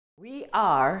We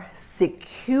are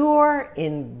secure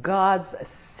in God's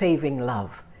saving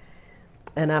love.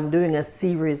 And I'm doing a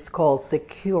series called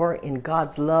Secure in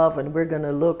God's Love. And we're going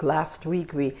to look, last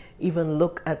week we even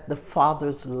looked at the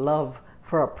Father's love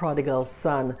for a prodigal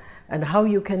son and how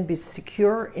you can be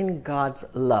secure in God's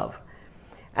love.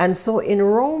 And so in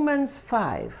Romans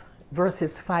 5,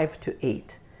 verses 5 to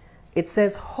 8, it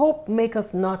says, "Hope make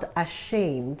us not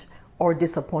ashamed or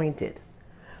disappointed.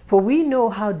 For we know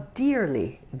how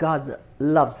dearly God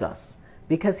loves us,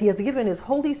 because he has given his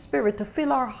Holy Spirit to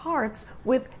fill our hearts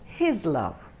with his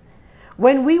love.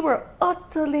 When we were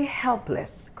utterly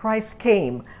helpless, Christ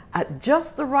came at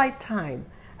just the right time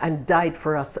and died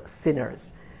for us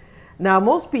sinners." Now,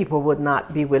 most people would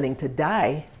not be willing to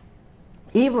die,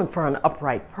 even for an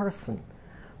upright person,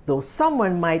 though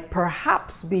someone might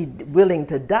perhaps be willing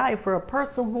to die for a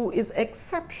person who is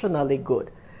exceptionally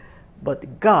good.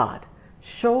 But God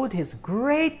showed his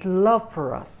great love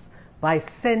for us by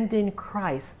sending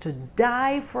Christ to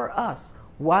die for us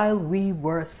while we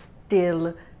were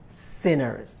still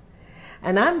sinners.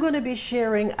 And I'm going to be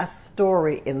sharing a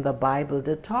story in the Bible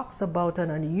that talks about an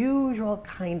unusual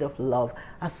kind of love,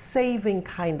 a saving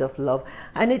kind of love,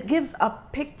 and it gives a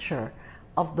picture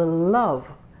of the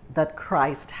love that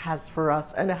Christ has for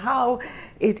us and how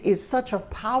it is such a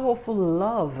powerful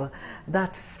love,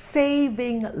 that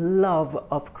saving love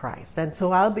of Christ. And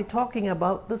so I'll be talking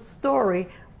about the story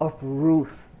of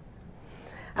Ruth.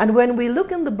 And when we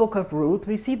look in the book of Ruth,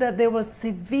 we see that there was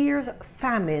severe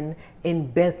famine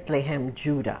in Bethlehem,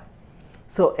 Judah.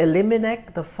 So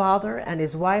Elimelech, the father, and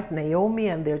his wife Naomi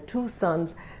and their two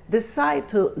sons decide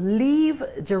to leave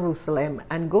Jerusalem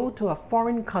and go to a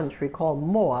foreign country called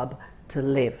Moab to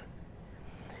live.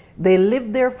 They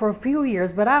lived there for a few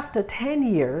years, but after 10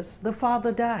 years, the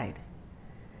father died.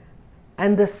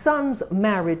 And the sons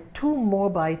married two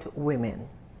Moabite women.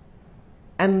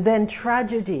 And then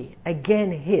tragedy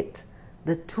again hit.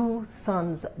 The two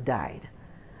sons died.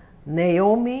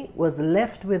 Naomi was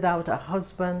left without a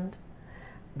husband,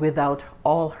 without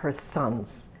all her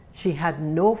sons. She had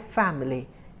no family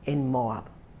in Moab.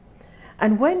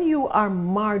 And when you are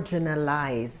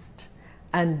marginalized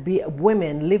and be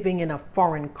women living in a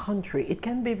foreign country, it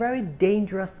can be very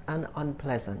dangerous and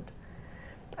unpleasant.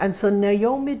 And so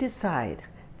Naomi decided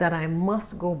that I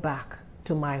must go back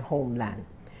to my homeland.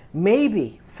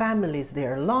 Maybe families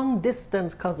there, long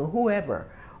distance cousin, whoever,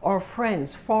 or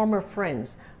friends, former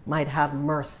friends, might have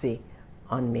mercy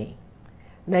on me.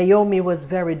 Naomi was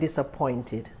very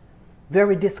disappointed,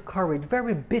 very discouraged,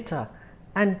 very bitter,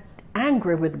 and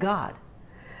angry with God.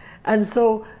 And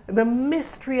so the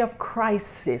mystery of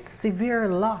crisis, severe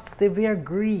loss, severe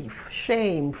grief,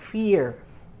 shame, fear.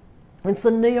 And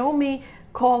so Naomi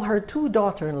called her two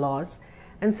daughter-in-laws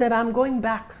and said, "I'm going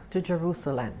back to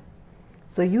Jerusalem.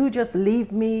 So you just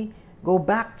leave me, go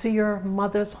back to your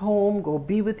mother's home, go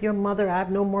be with your mother. I have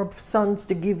no more sons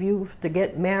to give you to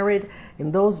get married.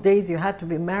 In those days, you had to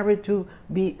be married to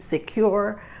be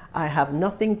secure. I have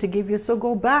nothing to give you. So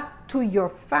go back to your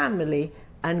family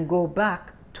and go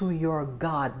back to your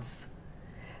gods."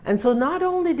 And so not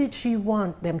only did she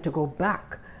want them to go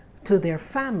back to their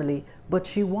family, but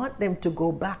she wanted them to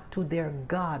go back to their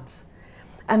gods.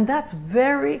 And that's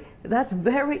very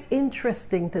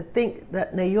interesting to think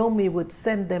that Naomi would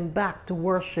send them back to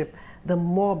worship the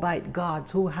Moabite gods,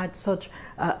 who had such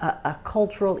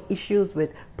cultural issues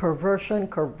with perversion,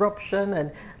 corruption,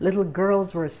 and little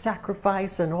girls were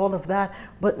sacrificed and all of that.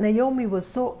 But Naomi was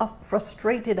so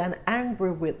frustrated and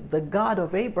angry with the God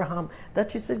of Abraham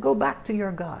that she said, "Go back to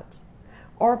your gods."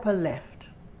 Orpah left,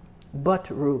 but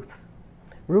Ruth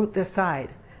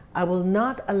decided, "I will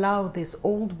not allow this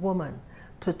old woman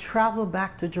to travel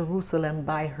back to Jerusalem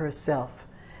by herself."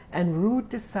 And Ruth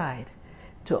decided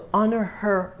to honor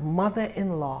her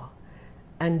mother-in-law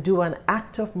and do an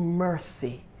act of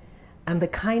mercy and the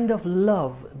kind of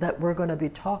love that we're going to be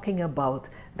talking about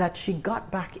that she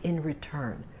got back in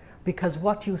return, because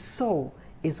what you sow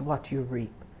is what you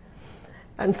reap.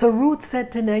 And so Ruth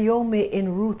said to Naomi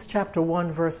in Ruth chapter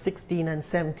 1, verse 16 and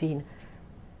 17,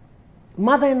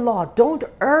 "Mother-in-law, don't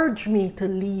urge me to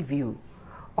leave you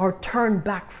or turn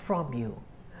back from you.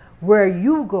 Where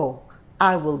you go,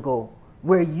 I will go.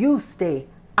 Where you stay,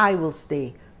 I will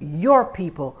stay. Your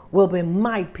people will be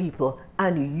my people,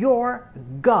 and your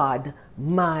God,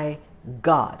 my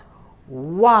God."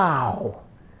 Wow!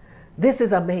 This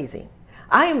is amazing.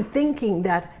 I am thinking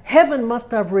that heaven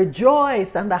must have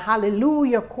rejoiced and the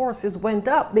hallelujah choruses went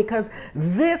up, because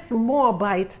this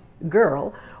Moabite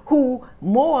girl, who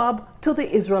Moab to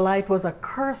the Israelite was a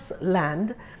cursed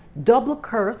land, double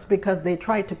curse because they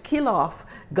tried to kill off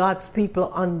God's people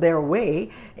on their way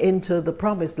into the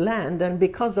promised land. And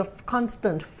because of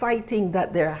constant fighting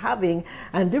that they're having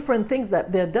and different things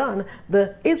that they're done,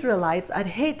 the Israelites had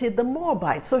hated the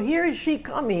Moabites. So here is she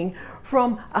coming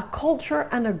from a culture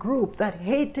and a group that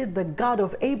hated the God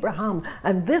of Abraham.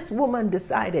 And this woman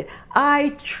decided,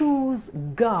 I choose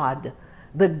God,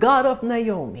 the God of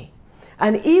Naomi.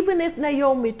 And even if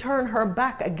Naomi turned her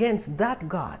back against that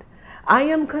God, I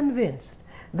am convinced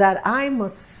that I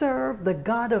must serve the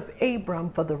God of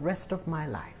Abram for the rest of my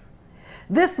life.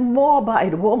 This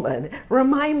Moabite woman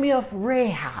reminds me of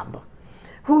Rahab,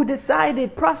 who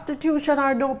decided prostitution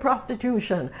or no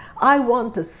prostitution, I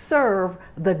want to serve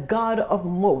the God of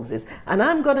Moses. And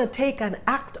I'm going to take an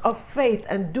act of faith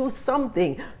and do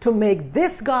something to make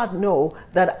this God know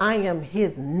that I am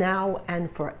his now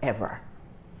and forever.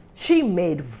 She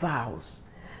made vows.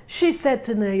 She said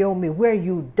to Naomi, where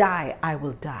you die, I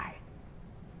will die,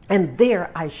 and there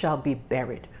I shall be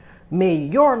buried. May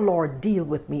your Lord deal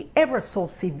with me ever so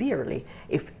severely,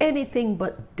 if anything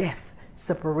but death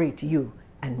separate you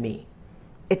and me.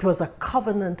 It was a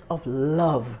covenant of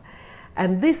love.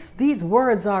 And these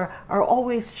words are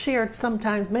always shared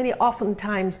sometimes,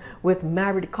 oftentimes with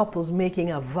married couples making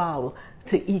a vow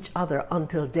to each other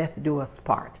until death do us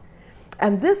part.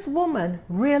 And this woman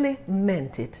really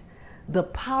meant it. The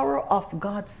power of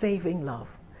God's saving love.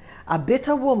 A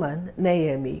bitter woman,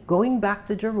 Naomi, going back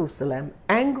to Jerusalem,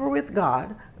 angry with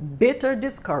God, bitter,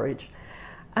 discouraged,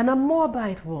 and a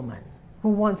Moabite woman who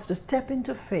wants to step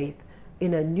into faith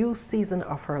in a new season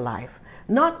of her life,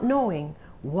 not knowing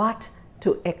what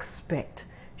to expect.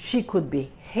 She could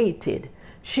be hated.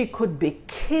 She could be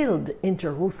killed in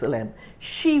Jerusalem.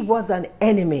 She was an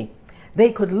enemy.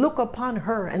 They could look upon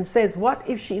her and says, what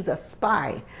if she's a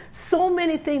spy? So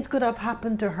many things could have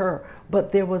happened to her,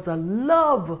 but there was a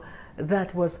love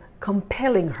that was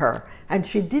compelling her. And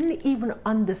she didn't even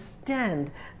understand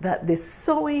that the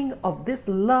sowing of this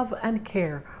love and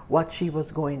care, what she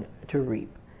was going to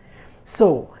reap.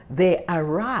 So they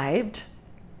arrived,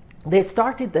 they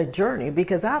started the journey,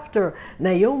 because after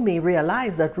Naomi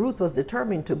realized that Ruth was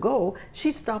determined to go,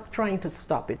 she stopped trying to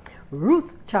stop it.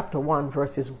 Ruth chapter 1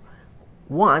 verses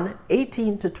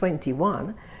 18 to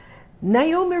 21,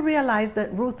 Naomi realized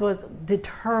that Ruth was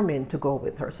determined to go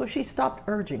with her, so she stopped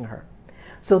urging her.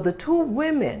 So the two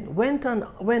women went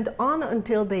on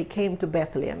until they came to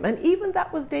Bethlehem, and even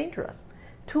that was dangerous.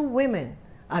 Two women,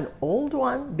 an old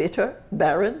one, bitter,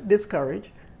 barren, discouraged,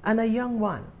 and a young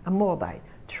one, a Moabite,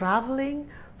 traveling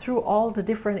through all the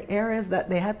different areas that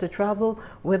they had to travel,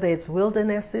 whether it's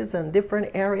wildernesses and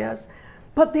different areas.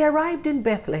 But they arrived in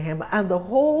Bethlehem, and the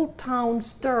whole town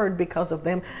stirred because of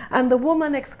them. And the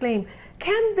woman exclaimed,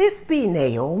 can this be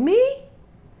Naomi?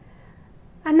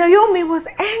 And Naomi was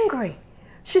angry.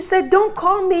 She said, don't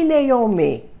call me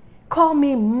Naomi. Call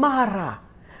me Mara,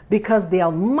 because the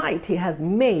Almighty has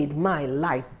made my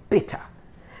life bitter.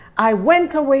 I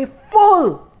went away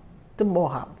full to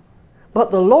Moab,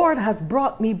 but the Lord has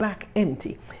brought me back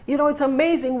empty. You know, it's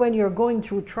amazing when you're going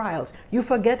through trials. You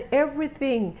forget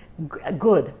everything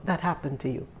good that happened to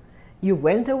you. You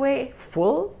went away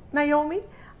full, Naomi?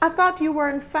 I thought you were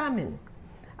in famine.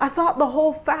 I thought the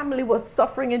whole family was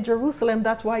suffering in Jerusalem.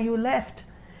 That's why you left.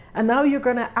 And now you're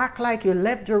going to act like you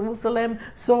left Jerusalem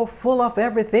so full of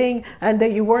everything and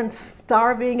that you weren't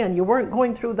starving and you weren't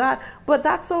going through that. But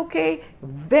that's okay.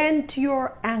 Vent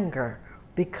your anger,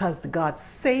 because God's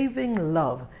saving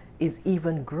love is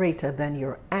even greater than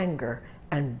your anger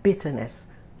and bitterness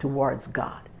towards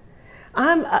God.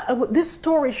 This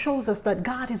story shows us that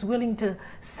God is willing to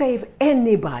save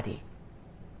anybody.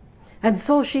 And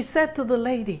so she said to the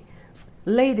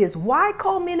ladies, why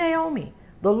call me Naomi?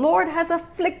 The Lord has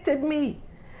afflicted me.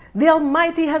 The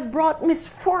Almighty has brought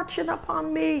misfortune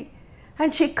upon me.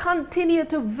 And she continued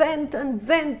to vent and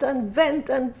vent and vent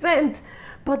and vent.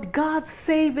 But God's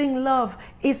saving love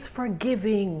is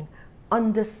forgiving,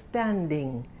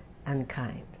 understanding, and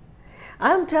kind.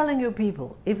 I'm telling you,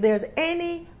 people, if there's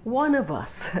any one of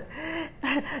us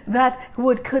that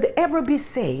could ever be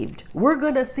saved, we're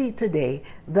going to see today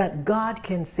that God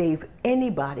can save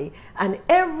anybody, and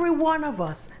every one of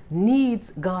us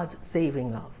needs God's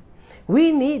saving love.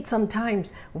 We need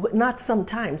sometimes, not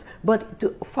sometimes, but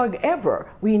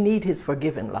forever, we need his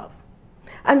forgiving love.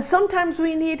 And sometimes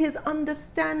we need his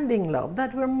understanding love,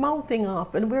 that we're mouthing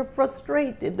off and we're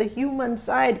frustrated, the human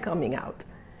side coming out.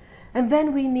 And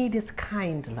then we need his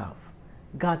kind love.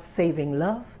 God's saving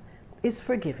love is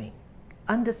forgiving,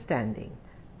 understanding,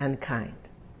 and kind.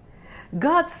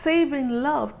 God's saving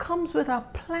love comes with a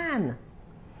plan.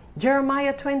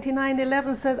 Jeremiah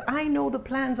 29:11 says, I know the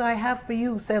plans I have for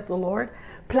you, saith the Lord,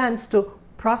 plans to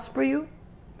prosper you,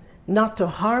 not to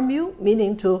harm you,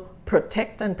 meaning to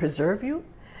protect and preserve you,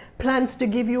 plans to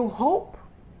give you hope,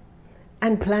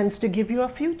 and plans to give you a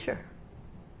future.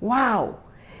 Wow.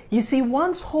 You see,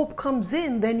 once hope comes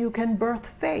in, then you can birth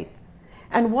faith.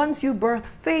 And once you birth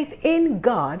faith in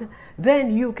God,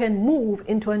 then you can move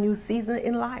into a new season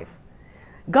in life.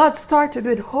 God started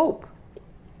with hope,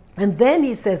 and then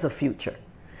he says a future,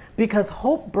 because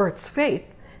hope births faith,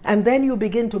 and then you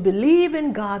begin to believe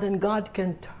in God, and God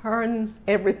can turn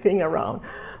everything around.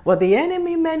 What the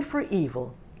enemy meant for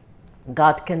evil,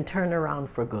 God can turn around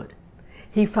for good.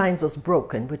 He finds us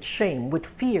broken with shame, with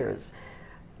fears,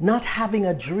 not having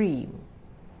a dream,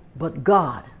 but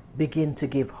God begin to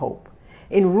give hope.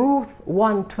 In Ruth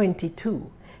 1:22,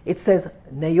 it says,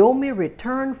 Naomi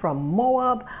returned from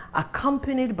Moab,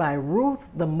 accompanied by Ruth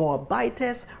the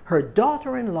Moabitess, her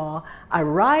daughter-in-law,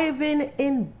 arriving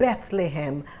in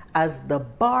Bethlehem as the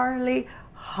barley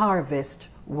harvest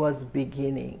was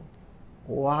beginning.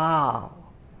 Wow.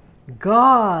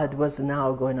 God was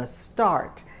now going to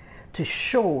start to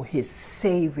show his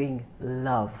saving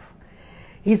love.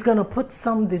 He's going to put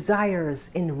some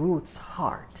desires in Ruth's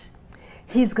heart.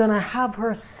 He's going to have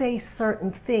her say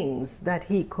certain things that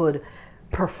he could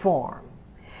perform.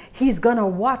 He's going to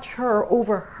watch her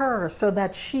over her so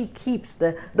that she keeps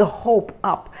the hope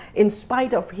up in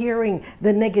spite of hearing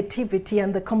the negativity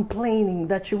and the complaining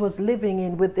that she was living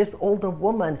in with this older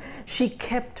woman. She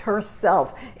kept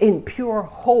herself in pure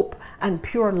hope and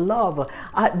pure love.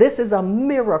 This is a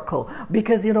miracle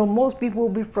because, you know, most people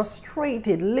will be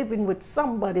frustrated living with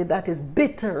somebody that is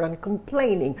bitter and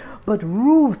complaining. But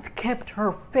Ruth kept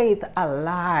her faith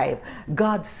alive.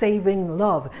 God's saving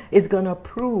love is going to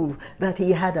prove that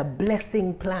he had a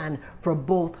blessing plan for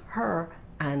both her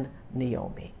and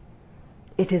Naomi.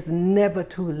 It is never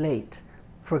too late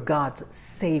for God's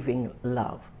saving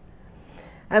love.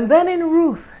 And then in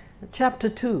Ruth chapter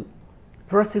 2,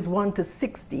 verses 1 to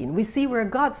 16, we see where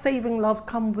God's saving love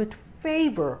comes with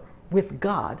favor with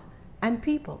God and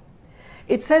people.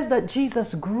 It says that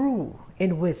Jesus grew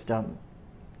in wisdom.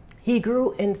 He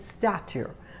grew in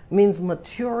stature, means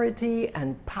maturity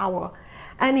and power.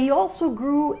 And he also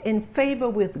grew in favor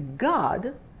with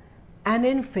God and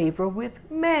in favor with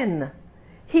men.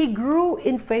 He grew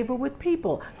in favor with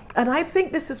people. And I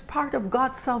think this is part of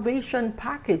God's salvation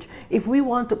package. If we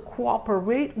want to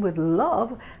cooperate with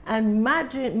love and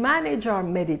manage our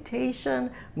meditation,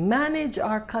 manage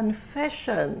our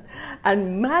confession,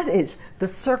 and manage the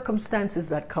circumstances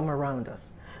that come around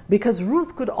us. Because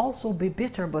Ruth could also be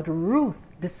bitter, but Ruth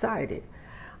decided,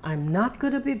 I'm not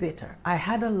going to be bitter. I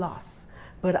had a loss.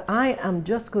 But I am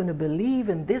just going to believe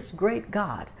in this great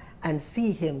God and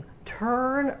see him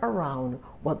turn around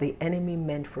what the enemy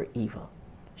meant for evil.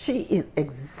 She is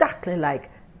exactly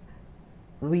like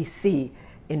we see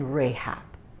in Rahab.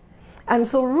 And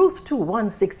so Ruth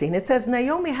 2:1-16, it says,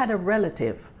 Naomi had a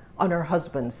relative on her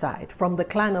husband's side from the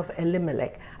clan of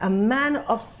Elimelech, a man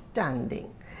of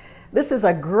standing. This is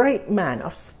a great man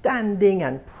of standing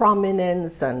and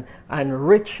prominence and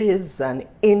riches and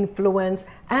influence,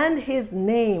 and his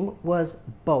name was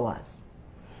Boaz.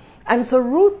 And so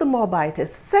Ruth the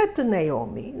Moabitess said to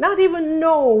Naomi, not even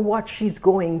know what she's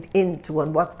going into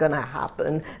and what's going to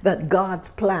happen, that God's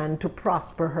plan to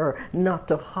prosper her, not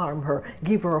to harm her,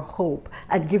 give her hope,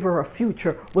 and give her a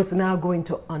future was now going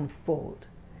to unfold.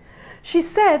 She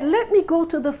said, let me go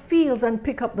to the fields and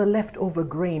pick up the leftover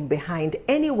grain behind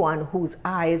anyone whose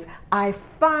eyes I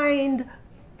find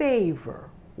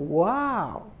favor.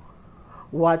 Wow.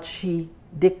 What she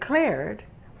declared,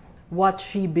 what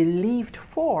she believed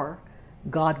for,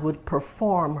 God would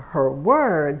perform her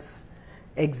words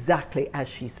exactly as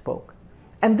she spoke.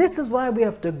 And this is why we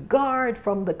have to guard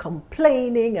from the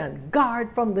complaining and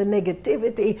guard from the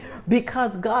negativity,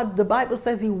 because God, the Bible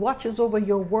says he watches over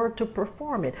your word to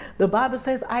perform it. The Bible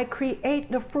says, I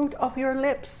create the fruit of your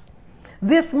lips.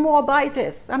 This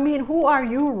Moabitess, I mean, who are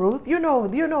you, Ruth? You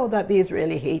know that the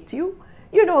Israeli hate you.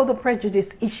 You know the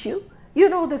prejudice issue. You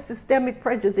know the systemic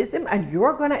prejudice, and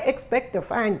you're going to expect to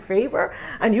find favor,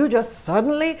 and you just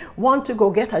suddenly want to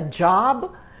go get a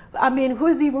job? I mean,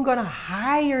 who's even going to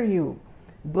hire you?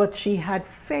 But she had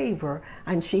favor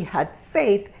and she had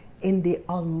faith in the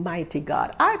Almighty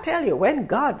God. I tell you, when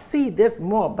God sees this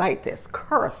Moabitess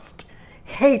cursed,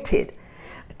 hated,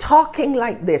 talking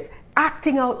like this,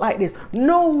 acting out like this,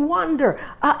 no wonder.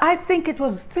 I think it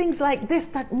was things like this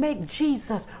that make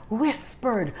Jesus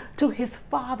whispered to his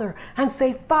Father and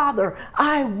say, Father,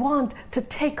 I want to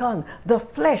take on the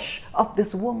flesh of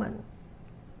this woman.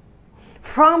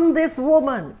 From this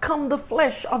woman come the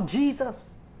flesh of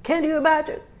Jesus. Can you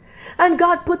imagine? And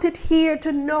God put it here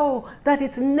to know that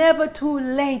it's never too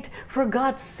late for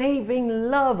God's saving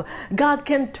love. God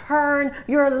can turn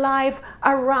your life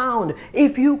around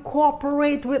if you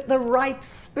cooperate with the right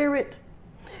spirit,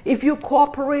 if you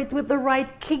cooperate with the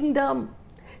right kingdom.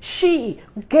 She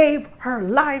gave her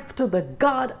life to the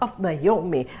God of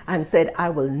Naomi and said, I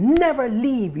will never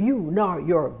leave you nor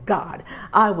your God.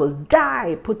 I will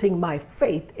die putting my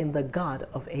faith in the God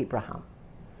of Abraham.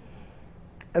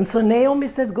 And so Naomi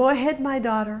says, go ahead, my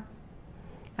daughter.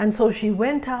 And so she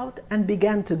went out and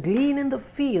began to glean in the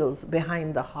fields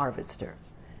behind the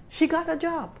harvesters. She got a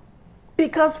job.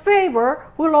 Because favor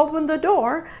will open the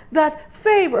door. That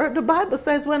favor, the Bible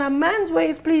says, when a man's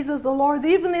ways pleases the Lord,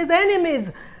 even his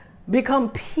enemies become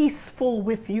peaceful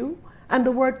with you. And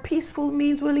the word peaceful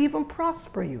means will even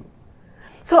prosper you.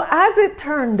 So as it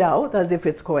turned out, as if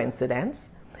it's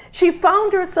coincidence, she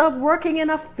found herself working in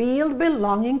a field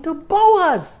belonging to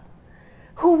Boaz,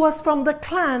 who was from the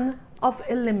clan of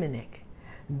Elimelech.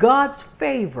 God's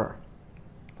favor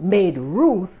made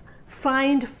Ruth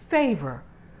find favor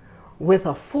with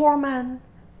a foreman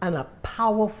and a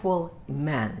powerful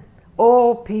man.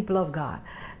 Oh, people of God,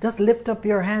 just lift up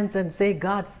your hands and say,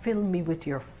 God, fill me with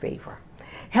your favor.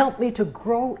 Help me to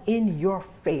grow in your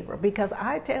favor, because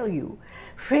I tell you,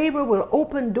 favor will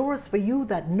open doors for you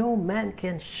that no man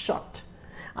can shut.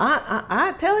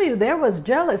 I tell you, there was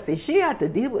jealousy. She had to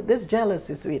deal with this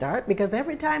jealousy, sweetheart, because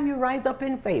every time you rise up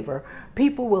in favor,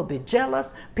 people will be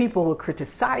jealous. People will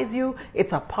criticize you.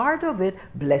 It's a part of it.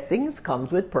 Blessings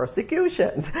comes with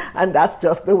persecutions, and that's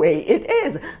just the way it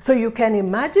is. So you can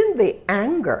imagine the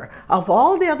anger of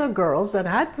all the other girls that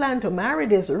had planned to marry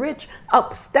this rich,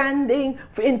 upstanding,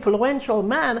 influential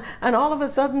man, and all of a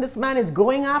sudden this man is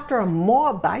going after a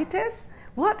Moabitess.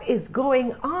 What is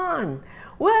going on?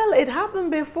 Well, it happened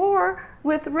before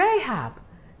with Rahab.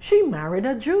 She married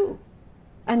a Jew.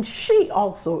 And she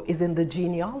also is in the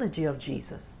genealogy of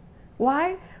Jesus.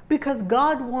 Why? Because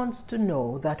God wants to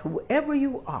know that whoever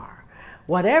you are,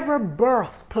 whatever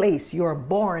birthplace you're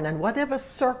born and whatever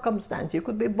circumstance, you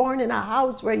could be born in a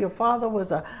house where your father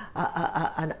was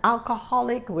an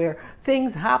alcoholic, where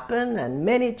things happen and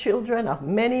many children of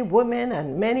many women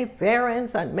and many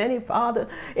parents and many fathers.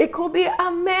 It could be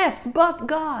a mess, but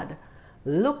God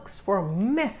looks for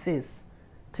messes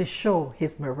to show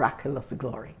his miraculous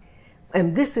glory.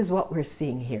 And this is what we're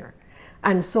seeing here.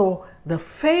 And so the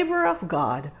favor of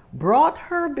God brought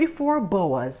her before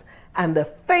Boaz, and the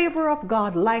favor of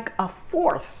God, like a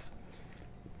force,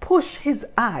 pushed his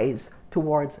eyes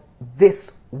towards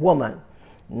this woman.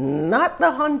 Not the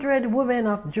 100 women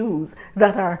of Jews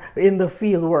that are in the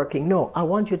field working. No, I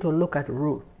want you to look at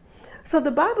Ruth. So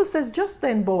the Bible says, just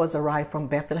then Boaz arrived from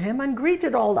Bethlehem and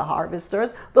greeted all the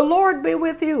harvesters. The Lord be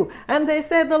with you. And they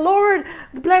said, the Lord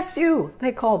bless you.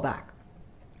 They called back.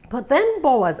 But then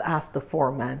Boaz asked the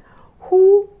foreman,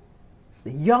 who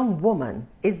young woman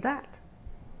is that?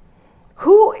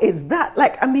 Who is that?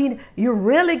 Like, I mean, you're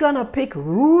really going to pick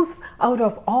Ruth out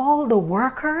of all the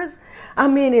workers? I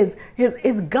mean,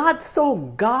 is God so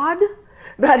God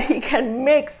that he can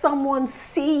make someone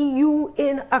see you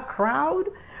in a crowd?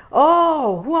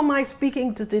 Oh, who am I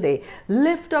speaking to today?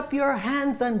 Lift up your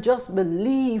hands and just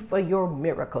believe for your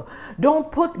miracle. Don't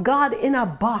put God in a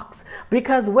box,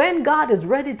 because when God is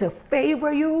ready to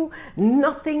favor you,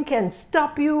 nothing can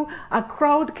stop you. A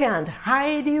crowd can't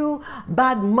hide you.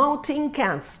 Bad mouthing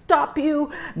can't stop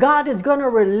you. God is going to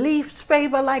release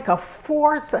favor like a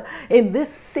force in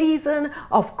this season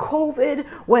of COVID,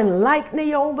 when like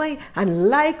Naomi and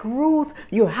like Ruth,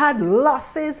 you had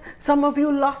losses. Some of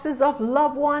you losses of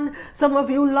loved ones. Some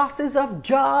of you losses of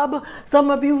job,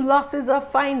 some of you losses of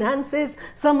finances,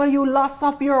 some of you loss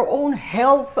of your own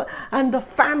health and the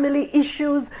family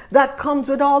issues that comes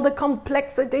with all the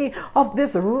complexity of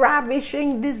this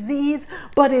ravishing disease.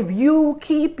 But if you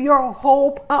keep your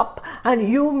hope up and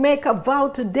you make a vow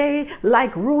today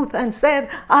like Ruth and said,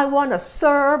 I want to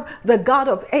serve the God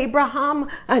of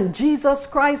Abraham and Jesus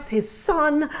Christ, his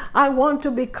son, I want to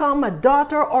become a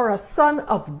daughter or a son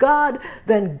of God,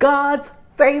 then God's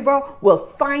favor will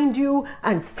find you,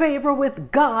 and favor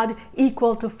with God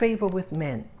equal to favor with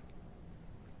men.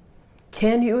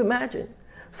 Can you imagine?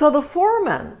 So the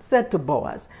foreman said to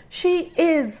Boaz, she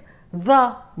is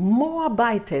the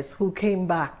Moabitess who came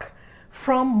back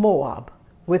from Moab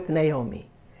with Naomi.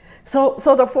 So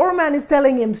the foreman is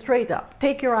telling him straight up,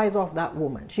 take your eyes off that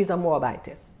woman. She's a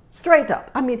Moabitess. Straight up.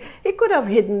 I mean, he could have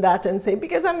hidden that and say,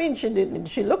 because I mean, she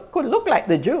could look like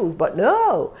the Jews, but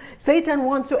no, Satan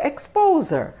wants to expose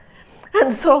her.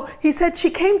 And so he said, she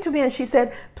came to me and she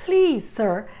said, please,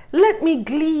 sir, let me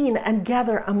glean and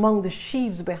gather among the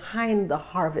sheaves behind the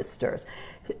harvesters.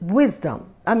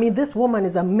 wisdom. I mean, this woman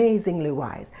is amazingly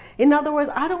wise. In other words,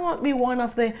 I don't want to be one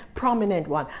of the prominent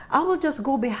one. I will just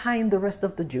go behind the rest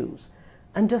of the Jews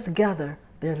and just gather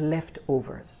their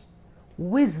leftovers.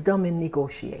 Wisdom in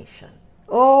negotiation.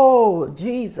 Oh,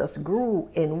 Jesus grew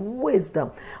in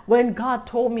wisdom. When God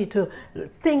told me to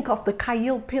think of the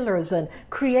Kyle pillars and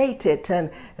create it and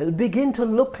begin to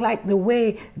look like the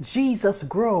way Jesus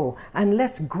grew, and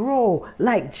let's grow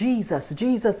like Jesus.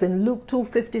 Jesus in Luke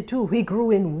 2:52, he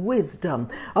grew in wisdom.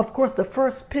 Of course, the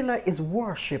first pillar is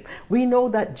worship. We know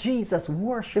that Jesus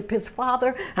worshiped his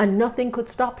Father, and nothing could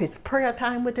stop his prayer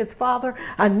time with his Father,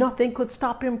 and nothing could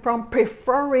stop him from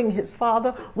preferring his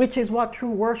Father, which is what true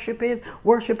worship is.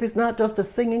 Worship is not just the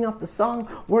singing of the song.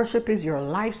 Worship is your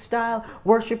lifestyle.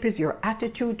 Worship is your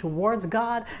attitude towards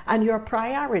God and your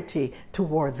priority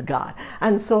towards God.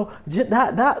 And so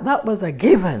that was a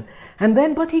given. And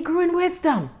then, but he grew in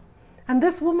wisdom. And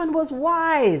this woman was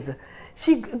wise.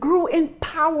 She grew in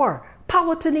power.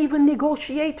 Power to even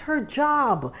negotiate her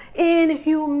job. In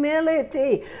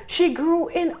humility. She grew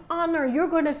in honor. You're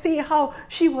going to see how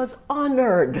she was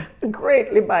honored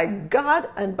greatly by God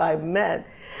and by men.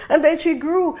 And then she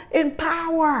grew in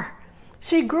power.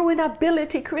 She grew in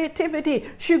ability, creativity.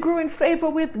 She grew in favor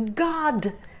with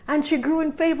God. And she grew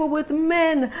in favor with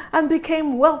men and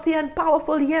became wealthy and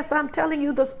powerful. Yes, I'm telling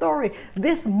you the story.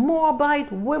 This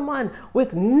Moabite woman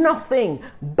with nothing,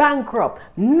 bankrupt,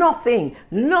 nothing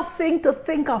to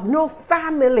think of, no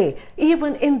family,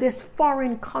 even in this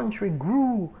foreign country,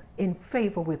 grew in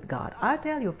favor with God. I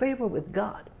tell you, favor with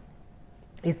God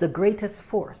is the greatest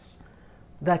force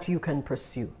that you can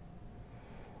pursue.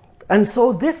 And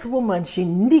so this woman, she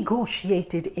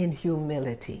negotiated in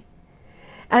humility.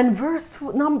 And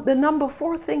the number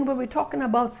 4 thing when we're talking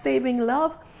about saving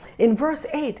love, in verse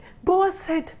 8, Boaz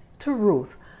said to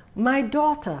Ruth, my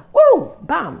daughter, oh,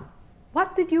 bam,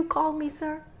 what did you call me,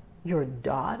 sir? Your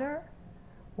daughter?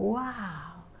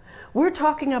 Wow. We're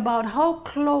talking about how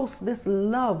close this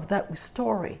love, that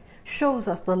story, shows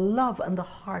us the love and the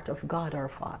heart of God our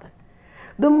Father.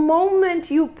 The moment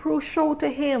you show to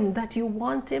him that you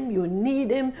want him, you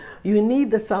need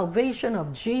the salvation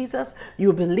of Jesus,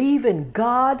 you believe in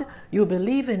God, you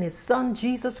believe in his son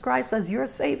Jesus Christ as your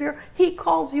Savior, he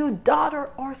calls you daughter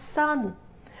or son.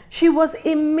 She was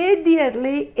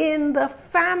immediately in the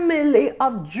family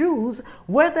of Jews,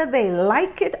 whether they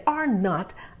like it or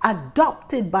not,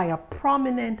 adopted by a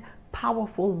prominent,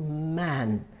 powerful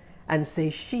man, and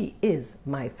say, she is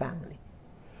my family.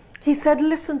 He said,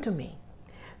 listen to me.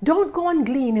 Don't go and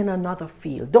glean in another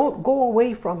field. Don't go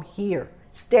away from here.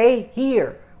 Stay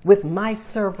here with my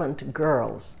servant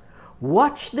girls.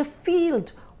 Watch the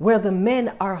field where the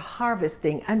men are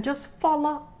harvesting and just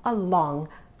follow along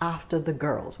after the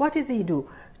girls. What does he do?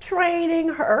 Training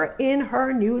her in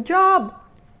her new job.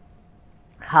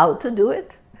 How to do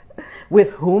it,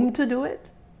 with whom to do it,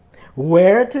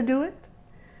 where to do it,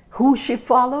 who she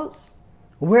follows,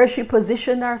 where she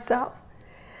positioned herself.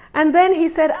 And then he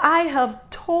said, I have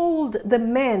told the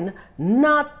men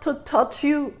not to touch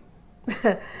you.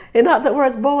 In other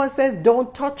words, Boaz says,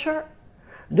 don't touch her.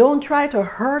 Don't try to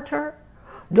hurt her.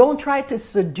 Don't try to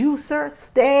seduce her.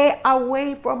 Stay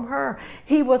away from her.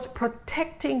 He was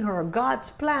protecting her. God's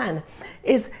plan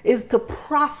is to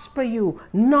prosper you,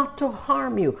 not to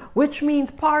harm you, which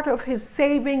means part of his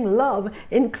saving love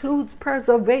includes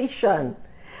preservation.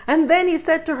 And then he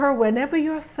said to her, whenever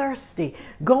you're thirsty,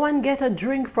 go and get a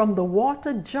drink from the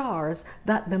water jars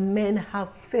that the men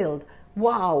have filled.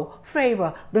 Wow,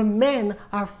 favor. The men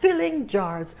are filling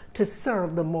jars to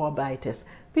serve the Moabites.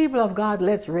 People of God,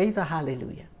 let's raise a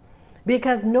hallelujah.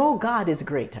 Because no God is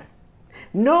greater.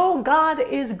 No God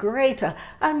is greater.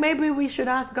 And maybe we should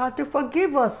ask God to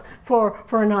forgive us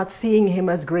for not seeing him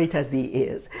as great as he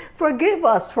is. Forgive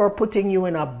us for putting you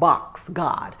in a box,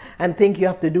 God, and think you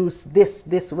have to do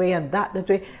this way and that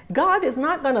way. God is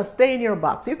not going to stay in your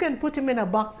box. You can put him in a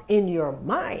box in your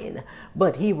mind,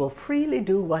 but he will freely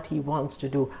do what he wants to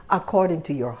do according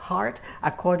to your heart,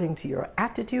 according to your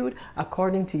attitude,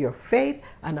 according to your faith,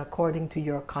 and according to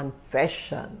your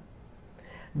confession.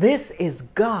 This is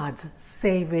God's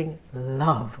saving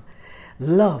love.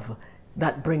 Love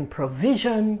that brings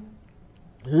provision.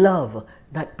 Love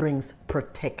that brings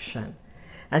protection.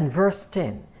 And verse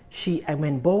 10,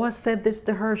 when Boaz said this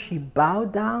to her, she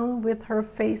bowed down with her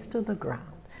face to the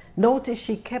ground. Notice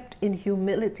she kept in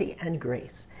humility and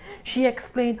grace. She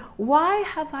explained, why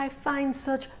have I found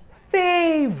such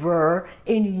favor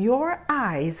in your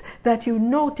eyes that you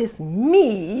notice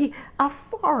me, a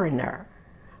foreigner?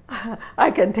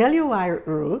 I can tell you why,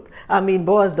 Ruth. I mean,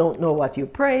 Boaz don't know what you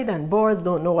prayed, and Boaz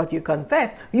don't know what you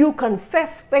confessed. You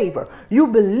confess favor. You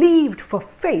believed for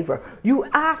favor. You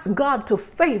asked God to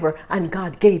favor, and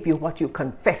God gave you what you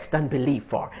confessed and believed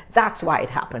for. That's why it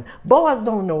happened. Boaz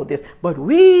don't know this, but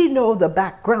we know the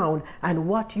background and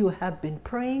what you have been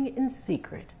praying in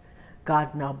secret.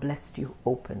 God now blessed you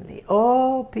openly.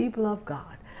 Oh, people of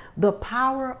God, the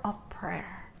power of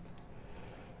prayer.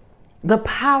 The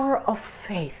power of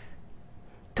faith.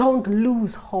 Don't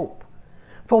lose hope.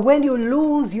 For when you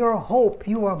lose your hope,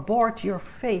 you abort your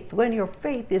faith. When your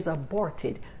faith is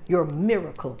aborted, your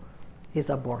miracle is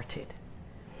aborted.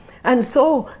 And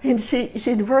so in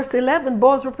verse 11,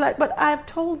 Boaz replied, but I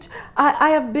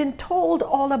have been told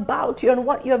all about you and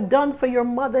what you have done for your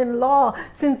mother-in-law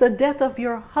since the death of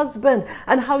your husband,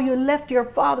 and how you left your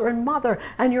father and mother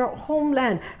and your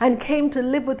homeland and came to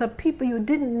live with a people you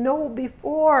didn't know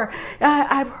before.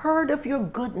 I've heard of your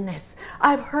goodness.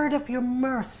 I've heard of your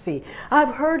mercy.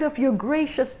 I've heard of your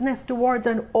graciousness towards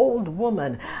an old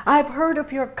woman. I've heard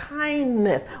of your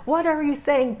kindness. What are you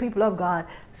saying, people of God?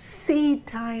 Seed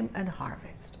time and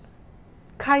harvest.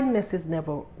 Kindness is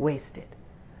never wasted.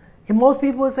 And most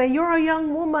people will say, you're a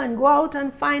young woman, go out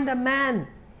and find a man.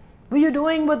 What are you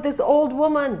doing with this old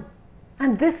woman?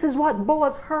 And this is what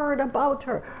Boaz heard about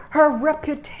her. Her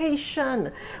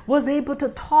reputation was able to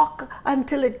talk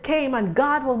until it came, and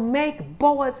God will make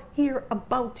Boaz hear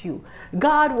about you.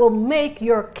 God will make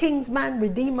your kinsman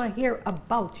redeemer hear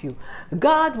about you.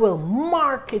 God will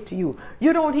market you.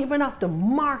 You don't even have to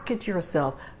market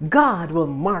yourself. God will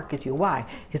market you. Why?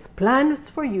 His plans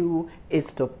for you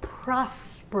is to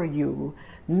prosper you,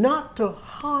 not to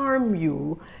harm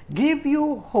you, give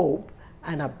you hope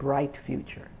and a bright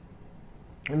future.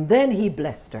 And then he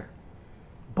blessed her.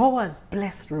 Boaz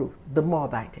blessed Ruth, the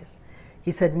Moabitess.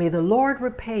 He said, may the Lord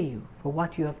repay you for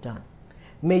what you have done.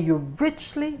 May you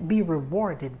richly be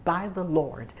rewarded by the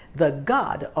Lord, the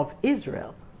God of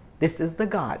Israel. This is the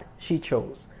God she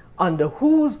chose, under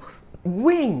whose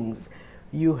wings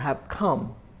you have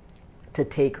come to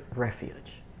take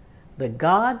refuge. The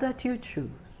God that you choose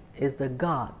is the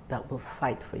God that will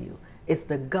fight for you. It's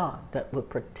the God that will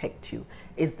protect you.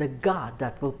 It's the God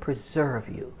that will preserve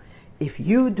you. If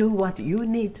you do what you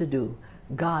need to do,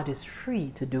 God is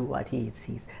free to do what he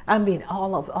sees. I mean,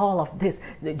 all of this,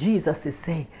 Jesus is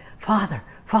saying, Father,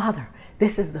 Father,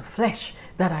 this is the flesh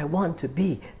that I want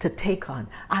to take on.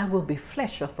 I will be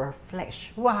flesh of her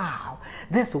flesh. Wow.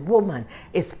 This woman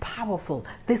is powerful.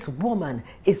 This woman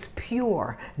is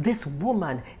pure. This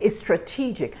woman is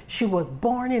strategic. She was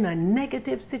born in a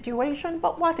negative situation,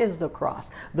 but what is the cross?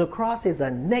 The cross is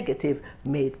a negative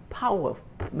made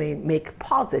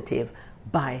positive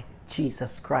by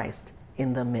Jesus Christ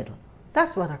in the middle.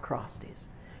 That's what a cross is.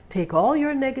 Take all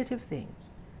your negative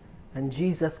things, and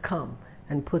Jesus come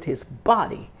and put his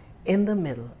body in the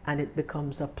middle, and it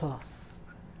becomes a plus.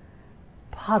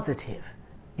 Positive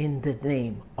in the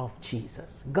name of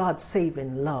Jesus. God's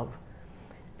saving love.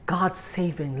 God's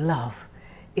saving love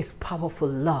is powerful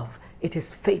love. It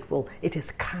is faithful. It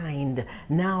is kind.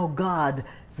 Now God's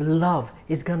love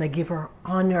is going to give her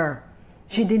honor.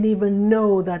 She didn't even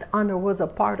know that honor was a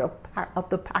part of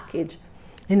the package.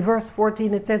 In verse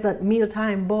 14, it says, at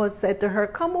mealtime, Boaz said to her,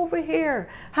 come over here,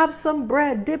 have some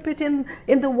bread, dip it in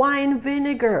the wine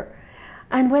vinegar.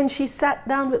 And when she sat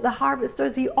down with the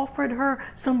harvesters, he offered her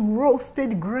some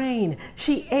roasted grain.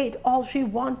 She ate all she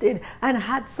wanted and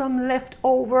had some left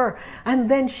over.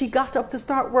 And then she got up to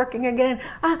start working again.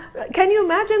 Can you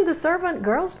imagine the servant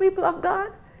girls, people of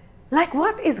God? Like,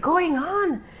 what is going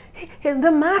on?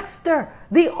 The master,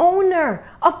 the owner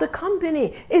of the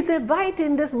company is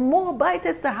inviting this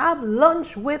Moabitess to have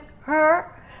lunch with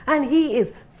her, and he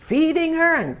is feeding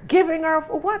her and giving her.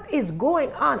 What is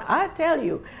going on? I tell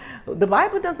you, the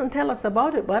Bible doesn't tell us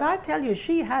about it, but I tell you,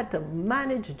 she had to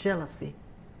manage jealousy.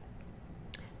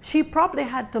 She probably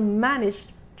had to manage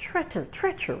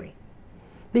treachery,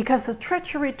 because the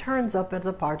treachery turns up as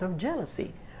a part of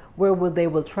jealousy, where they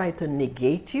will try to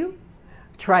negate you,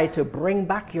 try to bring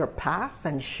back your past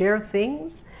and share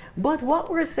things. But what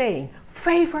we're saying,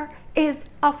 favor is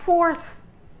a force.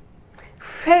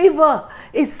 Favor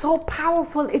is so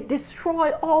powerful, it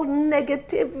destroys all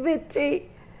negativity.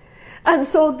 And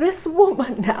so this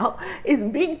woman now is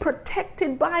being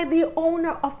protected by the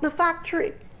owner of the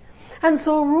factory. And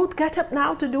so Ruth got up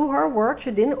now to do her work.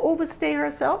 She didn't overstay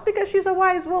herself, because she's a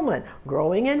wise woman,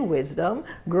 growing in wisdom,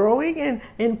 growing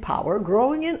in power,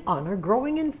 growing in honor,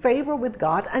 growing in favor with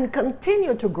God, and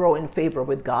continue to grow in favor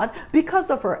with God because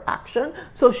of her action.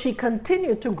 So she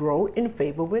continued to grow in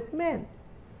favor with men.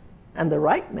 And the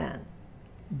right man,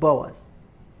 Boaz.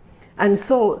 And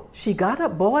so she got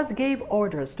up. Boaz gave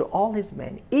orders to all his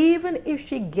men, even if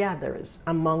she gathers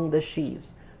among the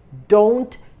sheaves,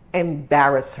 don't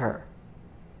embarrass her.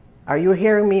 Are you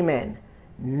hearing me, men?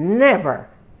 Never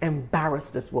embarrass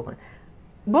this woman.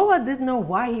 Boaz didn't know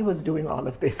why he was doing all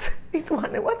of this. He's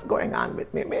wondering, what's going on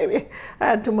with me? Maybe I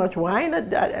had too much wine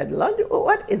at lunch.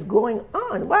 What is going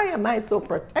on? Why am I so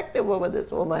protective over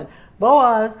this woman?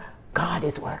 Boaz, God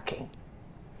is working.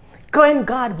 When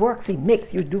God works, he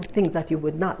makes you do things that you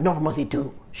would not normally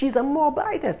do. She's a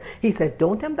Moabitess. He says,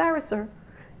 don't embarrass her.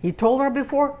 He told her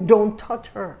before, don't touch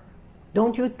her.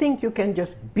 Don't you think you can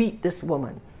just beat this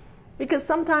woman? Because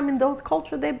sometimes in those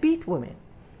cultures, they beat women.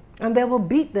 And they will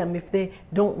beat them if they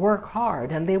don't work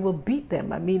hard. And they will beat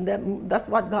them. I mean, that's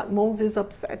what got Moses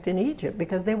upset in Egypt.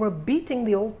 Because they were beating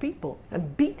the old people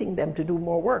and beating them to do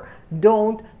more work.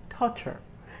 Don't touch her.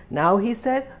 Now he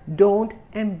says, don't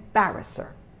embarrass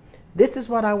her. This is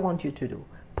what I want you to do.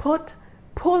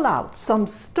 Pull out some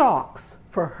stalks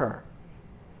for her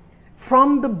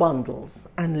from the bundles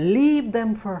and leave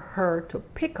them for her to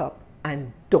pick up,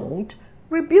 and don't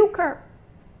rebuke her.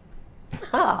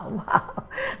 Oh, wow.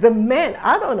 The men,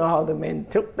 I don't know how the men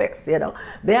took this,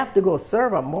 They have to go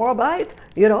serve a Moabite,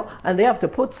 and they have to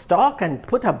put stock and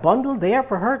put a bundle there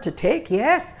for her to take,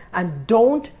 yes, and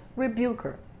don't rebuke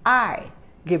her. I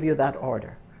give you that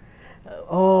order.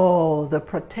 Oh, the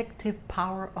protective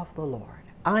power of the Lord.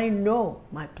 I know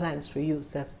my plans for you,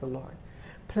 says the Lord.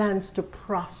 Plans to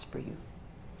prosper you.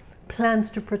 Plans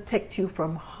to protect you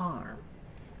from harm.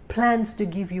 Plans to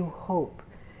give you hope.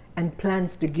 And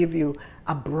plans to give you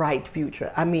a bright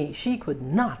future. I mean, she could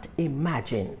not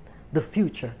imagine the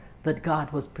future that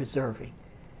God was preserving.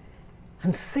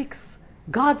 And 6,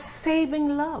 God's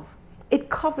saving love. It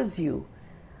covers you.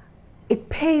 It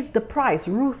pays the price.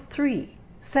 Ruth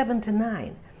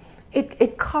 3:7-9.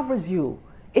 It covers you.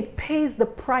 It pays the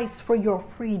price for your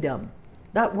freedom.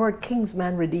 That word,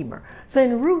 kinsman redeemer. So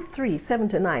in Ruth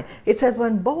 3:7-9, it says,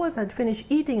 when Boaz had finished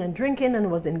eating and drinking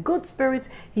and was in good spirits,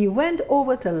 he went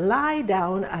over to lie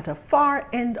down at a far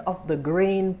end of the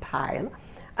grain pile.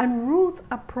 And Ruth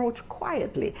approached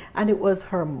quietly, and it was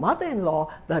her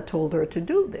mother-in-law that told her to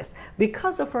do this.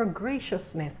 Because of her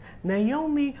graciousness,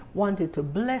 Naomi wanted to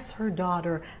bless her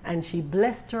daughter, and she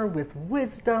blessed her with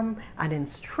wisdom and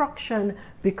instruction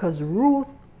because Ruth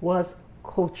was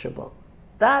coachable.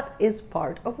 That is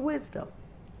part of wisdom.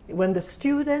 When the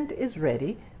student is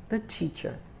ready, the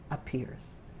teacher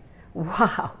appears.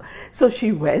 Wow. So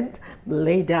she went,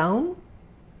 lay down,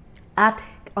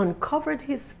 uncovered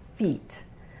his feet,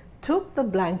 took the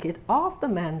blanket off the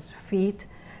man's feet,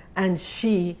 and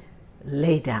she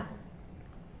lay down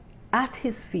at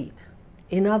his feet.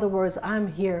 In other words,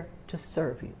 I'm here to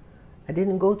serve you. I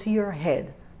didn't go to your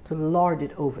head to lord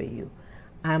it over you.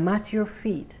 I'm at your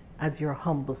feet as your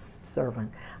humble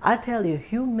servant. I tell you,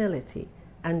 humility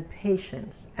and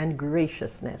patience and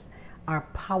graciousness are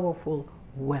powerful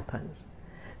weapons.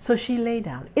 So she lay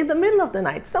down. In the middle of the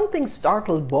night, something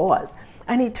startled Boaz,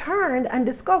 and he turned and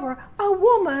discovered a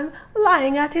woman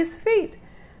lying at his feet.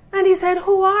 And he said,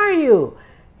 who are you?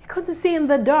 He couldn't see in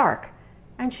the dark.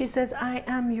 And she says, I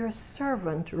am your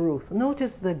servant, Ruth.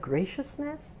 Notice the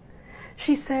graciousness.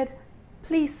 She said,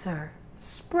 please, sir,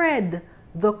 spread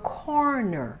the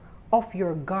corner of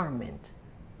your garment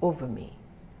over me.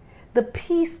 The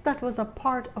piece that was a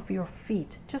part of your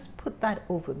feet, just put that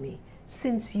over me,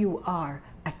 since you are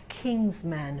a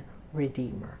kinsman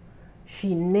redeemer.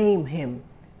 She named him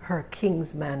her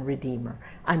kinsman redeemer.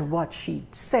 And what she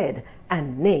said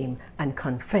and named and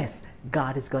confessed,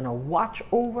 God is going to watch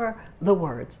over the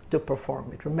words to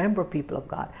perform it. Remember, people of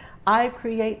God, I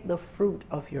create the fruit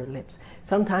of your lips.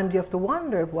 Sometimes you have to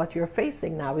wonder if what you're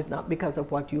facing now is not because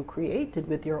of what you created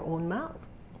with your own mouth.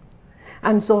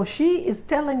 And so she is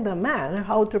telling the man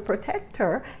how to protect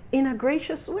her in a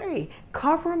gracious way.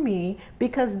 Cover me,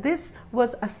 because this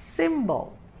was a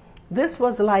symbol. This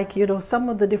was like, some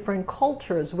of the different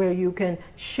cultures where you can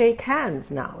shake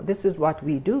hands now. This is what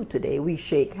we do today. We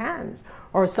shake hands.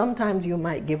 Or sometimes you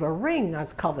might give a ring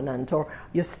as covenant, or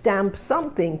you stamp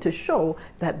something to show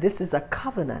that this is a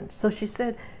covenant. So she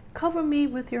said, cover me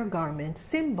with your garment,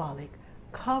 symbolic.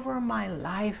 Cover my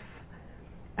life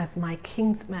as my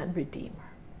kinsman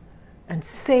redeemer, and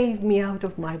save me out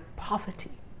of my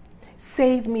poverty.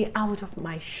 Save me out of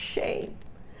my shame.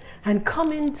 And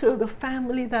come into the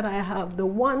family that I have. The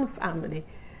one family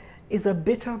is a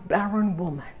bitter, barren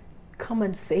woman. Come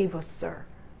and save us, sir,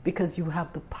 because you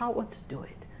have the power to do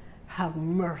it. Have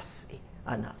mercy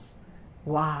on us.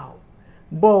 Wow.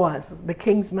 Boaz, the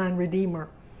kinsman redeemer,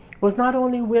 was not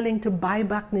only willing to buy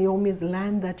back Naomi's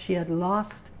land that she had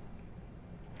lost,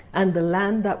 And the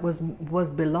land that was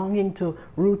belonging to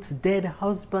Ruth's dead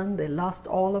husband, they lost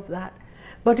all of that.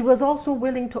 But he was also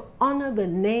willing to honor the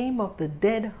name of the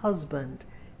dead husband,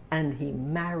 and he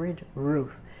married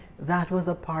Ruth. That was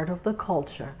a part of the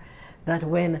culture, that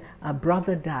when a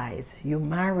brother dies, you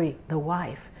marry the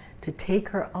wife to take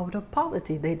her out of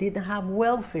poverty. They didn't have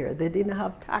welfare, they didn't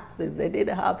have taxes, they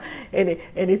didn't have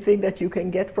anything that you can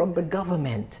get from the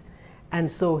government. And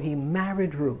so he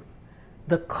married Ruth.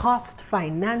 The cost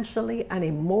financially and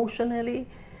emotionally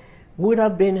would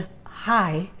have been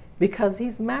high because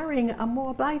he's marrying a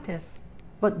Moabitess.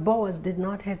 But Boaz did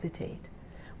not hesitate.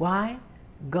 Why?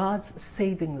 God's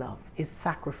saving love is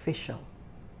sacrificial,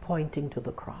 pointing to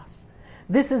the cross.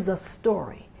 This is a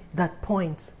story that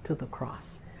points to the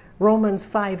cross. Romans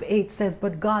 5:8 says,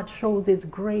 but God shows his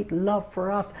great love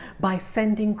for us by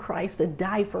sending Christ to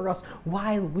die for us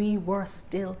while we were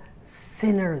still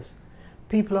sinners.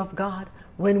 People of God,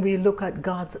 when we look at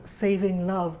God's saving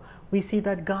love, we see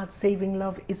that God's saving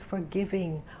love is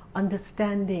forgiving,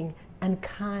 understanding, and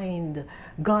kind.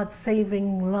 God's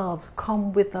saving love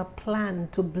comes with a plan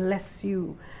to bless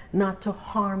you, not to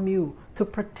harm you, to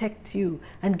protect you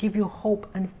and give you hope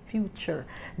and future.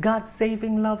 God's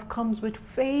saving love comes with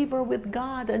favor with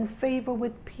God and favor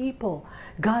with people.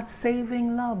 God's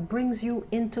saving love brings you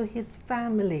into his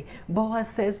family. Boaz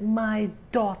says, my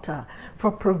daughter,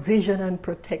 for provision and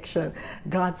protection.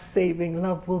 God's saving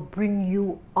love will bring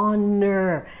you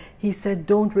honor. He said,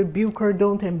 don't rebuke her,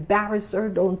 don't embarrass her,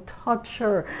 don't touch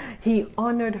her. He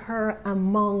honored her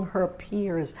among her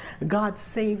peers. God's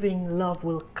saving love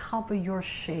will cover your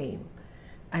shame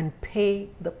and pay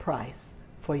the price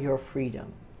for your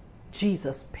freedom.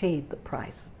 Jesus paid the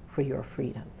price for your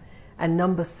freedom. And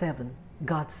number 7,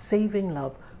 God's saving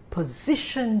love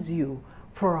positions you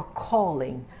for a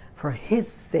calling for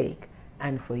his sake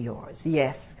and for yours.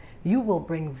 Yes, you will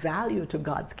bring value to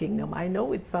God's kingdom. I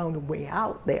know it sounds way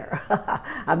out there.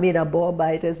 I mean, a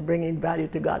Moabite is bringing value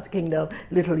to God's kingdom.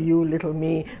 Little you, little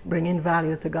me, bringing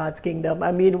value to God's kingdom.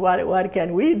 I mean, what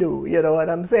can we do? You know what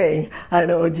I'm saying? I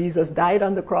know Jesus died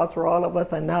on the cross for all of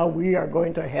us, and now we are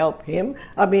going to help him.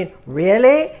 I mean,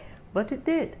 really? But it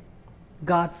did.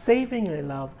 God's saving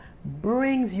love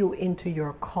brings you into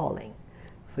your calling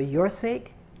for your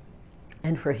sake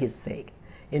and for his sake.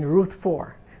 In Ruth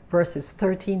 4, verses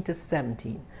 13 to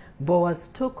 17, Boaz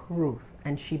took Ruth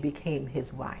and she became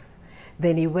his wife.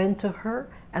 Then he went to her,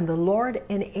 and the Lord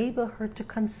enabled her to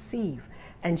conceive,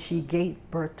 and she gave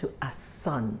birth to a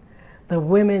son. The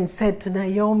women said to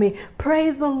Naomi,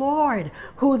 praise the Lord,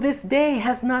 who this day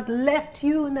has not left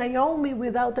you, Naomi,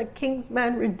 without a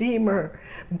kinsman redeemer.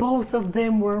 Both of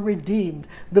them were redeemed.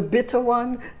 The bitter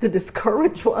one, the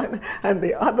discouraged one, and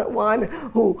the other one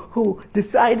who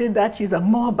decided that she's a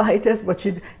Moabitess, but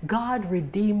God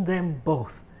redeemed them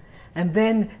both. And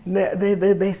then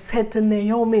they said to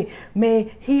Naomi,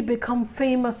 may he become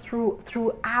famous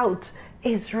throughout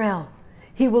Israel.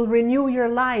 He will renew your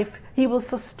life. He will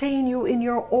sustain you in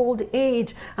your old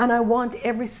age. And I want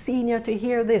every senior to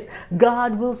hear this.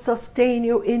 God will sustain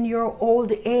you in your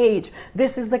old age.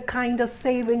 This is the kind of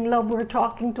saving love we're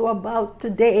talking about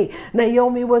today.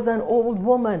 Naomi was an old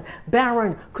woman,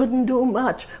 barren, couldn't do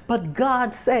much. But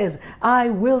God says, I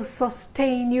will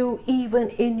sustain you even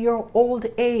in your old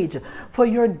age. For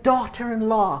your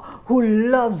daughter-in-law, who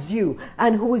loves you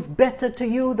and who is better to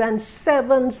you than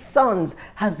 7 sons,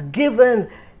 has given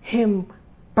him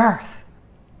birth.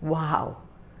 Wow.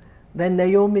 Then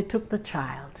Naomi took the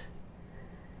child,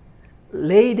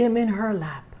 laid him in her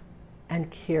lap,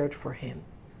 and cared for him.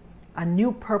 A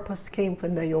new purpose came for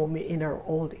Naomi in her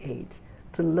old age,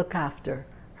 to look after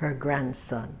her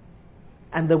grandson.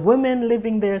 And the women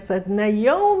living there said,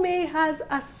 Naomi has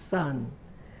a son.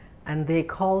 And they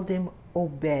called him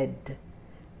Obed.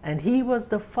 And he was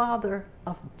the father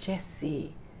of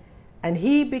Jesse. And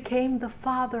he became the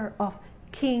father of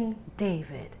King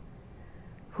David,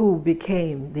 who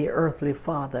became the earthly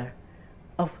father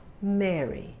of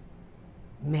Mary,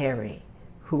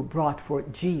 who brought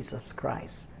forth Jesus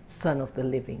Christ, Son of the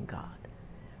living God.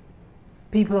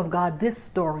 People of God, this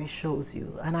story shows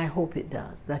you, and I hope it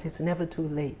does, that it's never too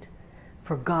late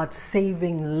for God's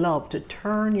saving love to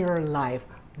turn your life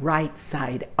right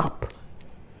side up.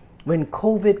 When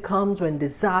COVID comes, when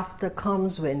disaster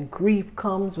comes, when grief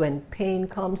comes, when pain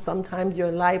comes, sometimes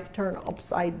your life turns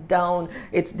upside down.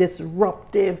 It's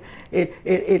disruptive.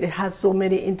 It has so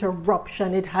many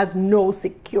interruptions. It has no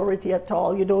security at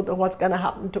all. You don't know what's going to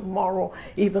happen tomorrow.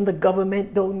 Even the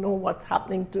government don't know what's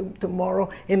happening tomorrow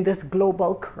in this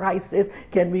global crisis.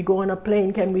 Can we go on a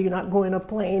plane? Can we not go on a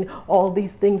plane? All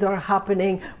these things are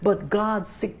happening. But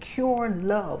God's secure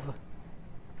love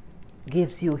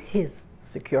gives you his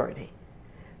security.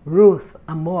 Ruth,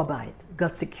 a Moabite,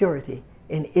 got security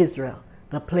in Israel,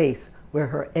 the place where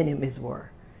her enemies were.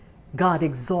 God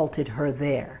exalted her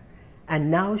there.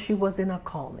 And now she was in a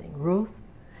calling. Ruth,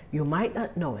 you might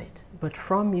not know it, but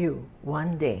from you,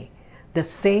 one day, the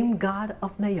same God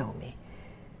of Naomi,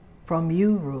 from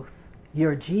you, Ruth,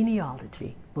 your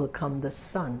genealogy will come the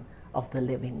son of the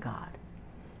living God.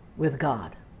 With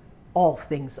God, all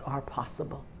things are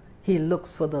possible. He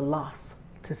looks for the lost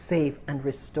to save and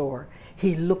restore.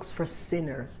 He looks for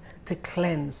sinners to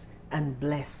cleanse and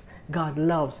bless. God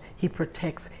loves, He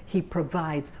protects, He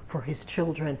provides for His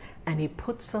children, and He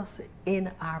puts us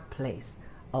in our place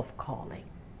of calling.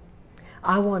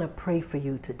 I want to pray for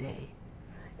you today.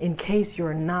 In case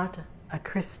you're not a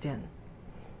Christian,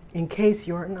 in case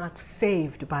you're not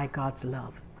saved by God's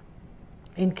love,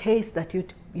 in case that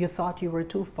you thought you were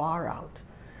too far out,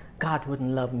 God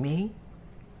wouldn't love me.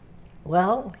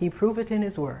 Well, He proved it in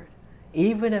His Word.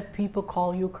 Even if people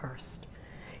call you cursed,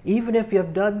 even if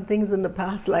you've done things in the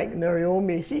past like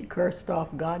Naomi, she cursed off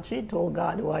God. She told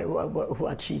God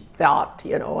what she thought,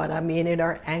 you know what I mean, in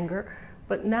her anger.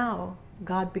 But now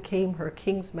God became her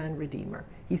kinsman redeemer.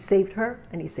 He saved her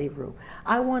and He saved Ruth.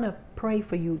 I want to pray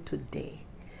for you today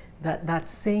that that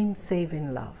same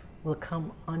saving love will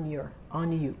come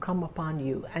come upon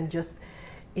you and just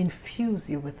infuse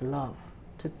you with love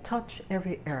to touch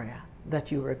every area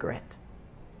that you regret,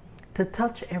 to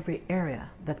touch every area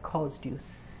that caused you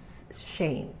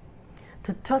shame,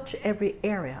 to touch every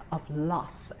area of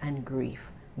loss and grief.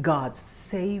 God's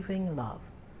saving love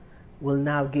will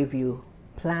now give you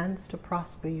plans to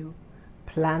prosper you,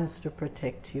 plans to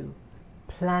protect you,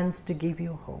 plans to give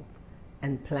you hope,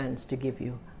 and plans to give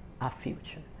you a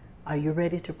future. Are you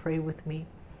ready to pray with me?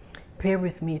 Pray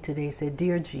with me today. Say,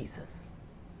 Dear Jesus,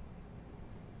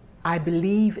 I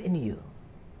believe in you.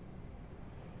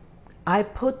 I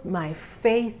put my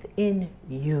faith in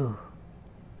you,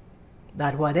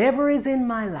 that whatever is in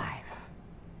my life,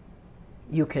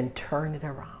 you can turn it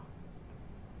around.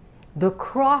 The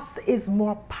cross is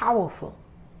more powerful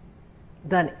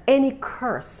than any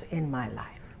curse in my life.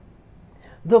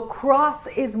 The cross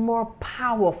is more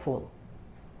powerful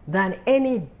than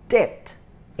any debt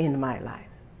in my life.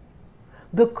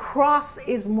 The cross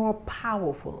is more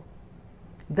powerful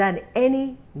than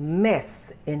any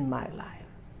mess in my life.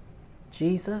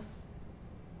 Jesus,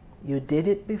 you did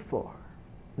it before.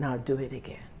 Now do it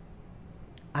again.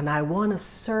 And I want to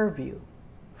serve you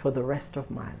for the rest of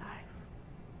my life.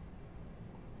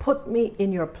 Put me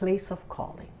in your place of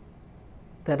calling,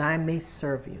 that I may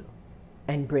serve you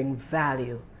and bring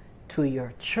value to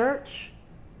your church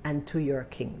and to your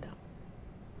kingdom.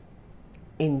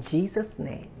 In Jesus'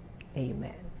 name,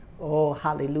 amen. Oh,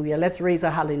 hallelujah. Let's raise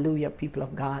a hallelujah, people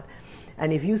of God.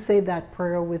 And if you say that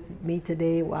prayer with me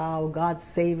today, wow, God's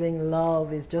saving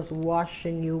love is just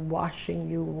washing you, washing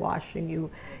you, washing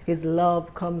you. His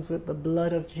love comes with the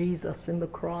blood of Jesus in the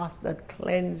cross that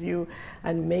cleanse you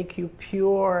and make you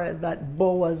pure, that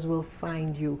Boaz will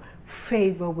find you,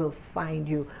 favor will find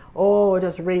you. Oh,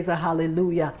 just raise a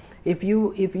hallelujah. If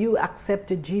you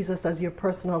accepted Jesus as your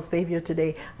personal Savior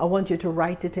today, I want you to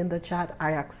write it in the chat.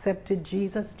 I accepted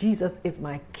Jesus. Jesus is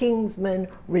my kinsman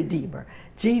redeemer.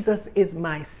 Jesus is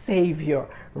my Savior.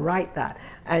 Write that.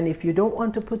 And if you don't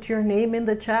want to put your name in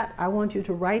the chat, I want you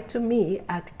to write to me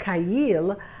at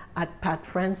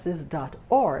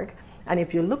kyle@patfrancis.org. And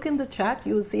if you look in the chat,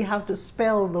 you'll see how to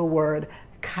spell the word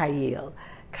Kyle.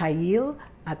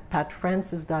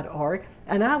 Kyle@patfrancis.org.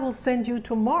 And I will send you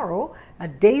tomorrow a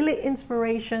daily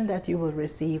inspiration that you will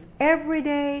receive every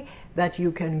day, that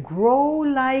you can grow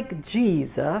like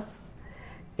Jesus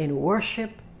in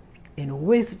worship, in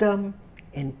wisdom,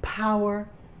 in power,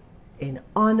 in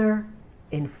honor,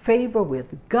 in favor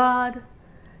with God,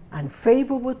 and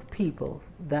favor with people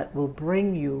that will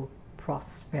bring you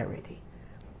prosperity.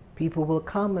 People will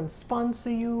come and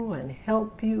sponsor you and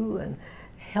help you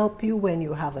when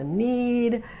you have a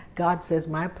need. God says,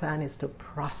 my plan is to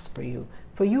prosper you,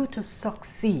 for you to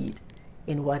succeed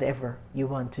in whatever you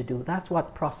want to do. That's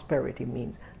what prosperity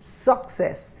means.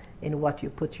 Success in what you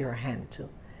put your hand to.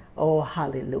 Oh,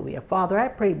 hallelujah. Father, I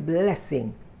pray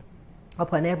blessing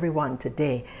upon everyone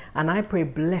today, and I pray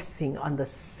blessing on the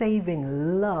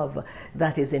saving love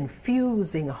that is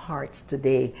infusing hearts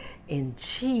today. In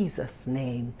Jesus'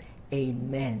 name,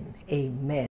 amen. Amen.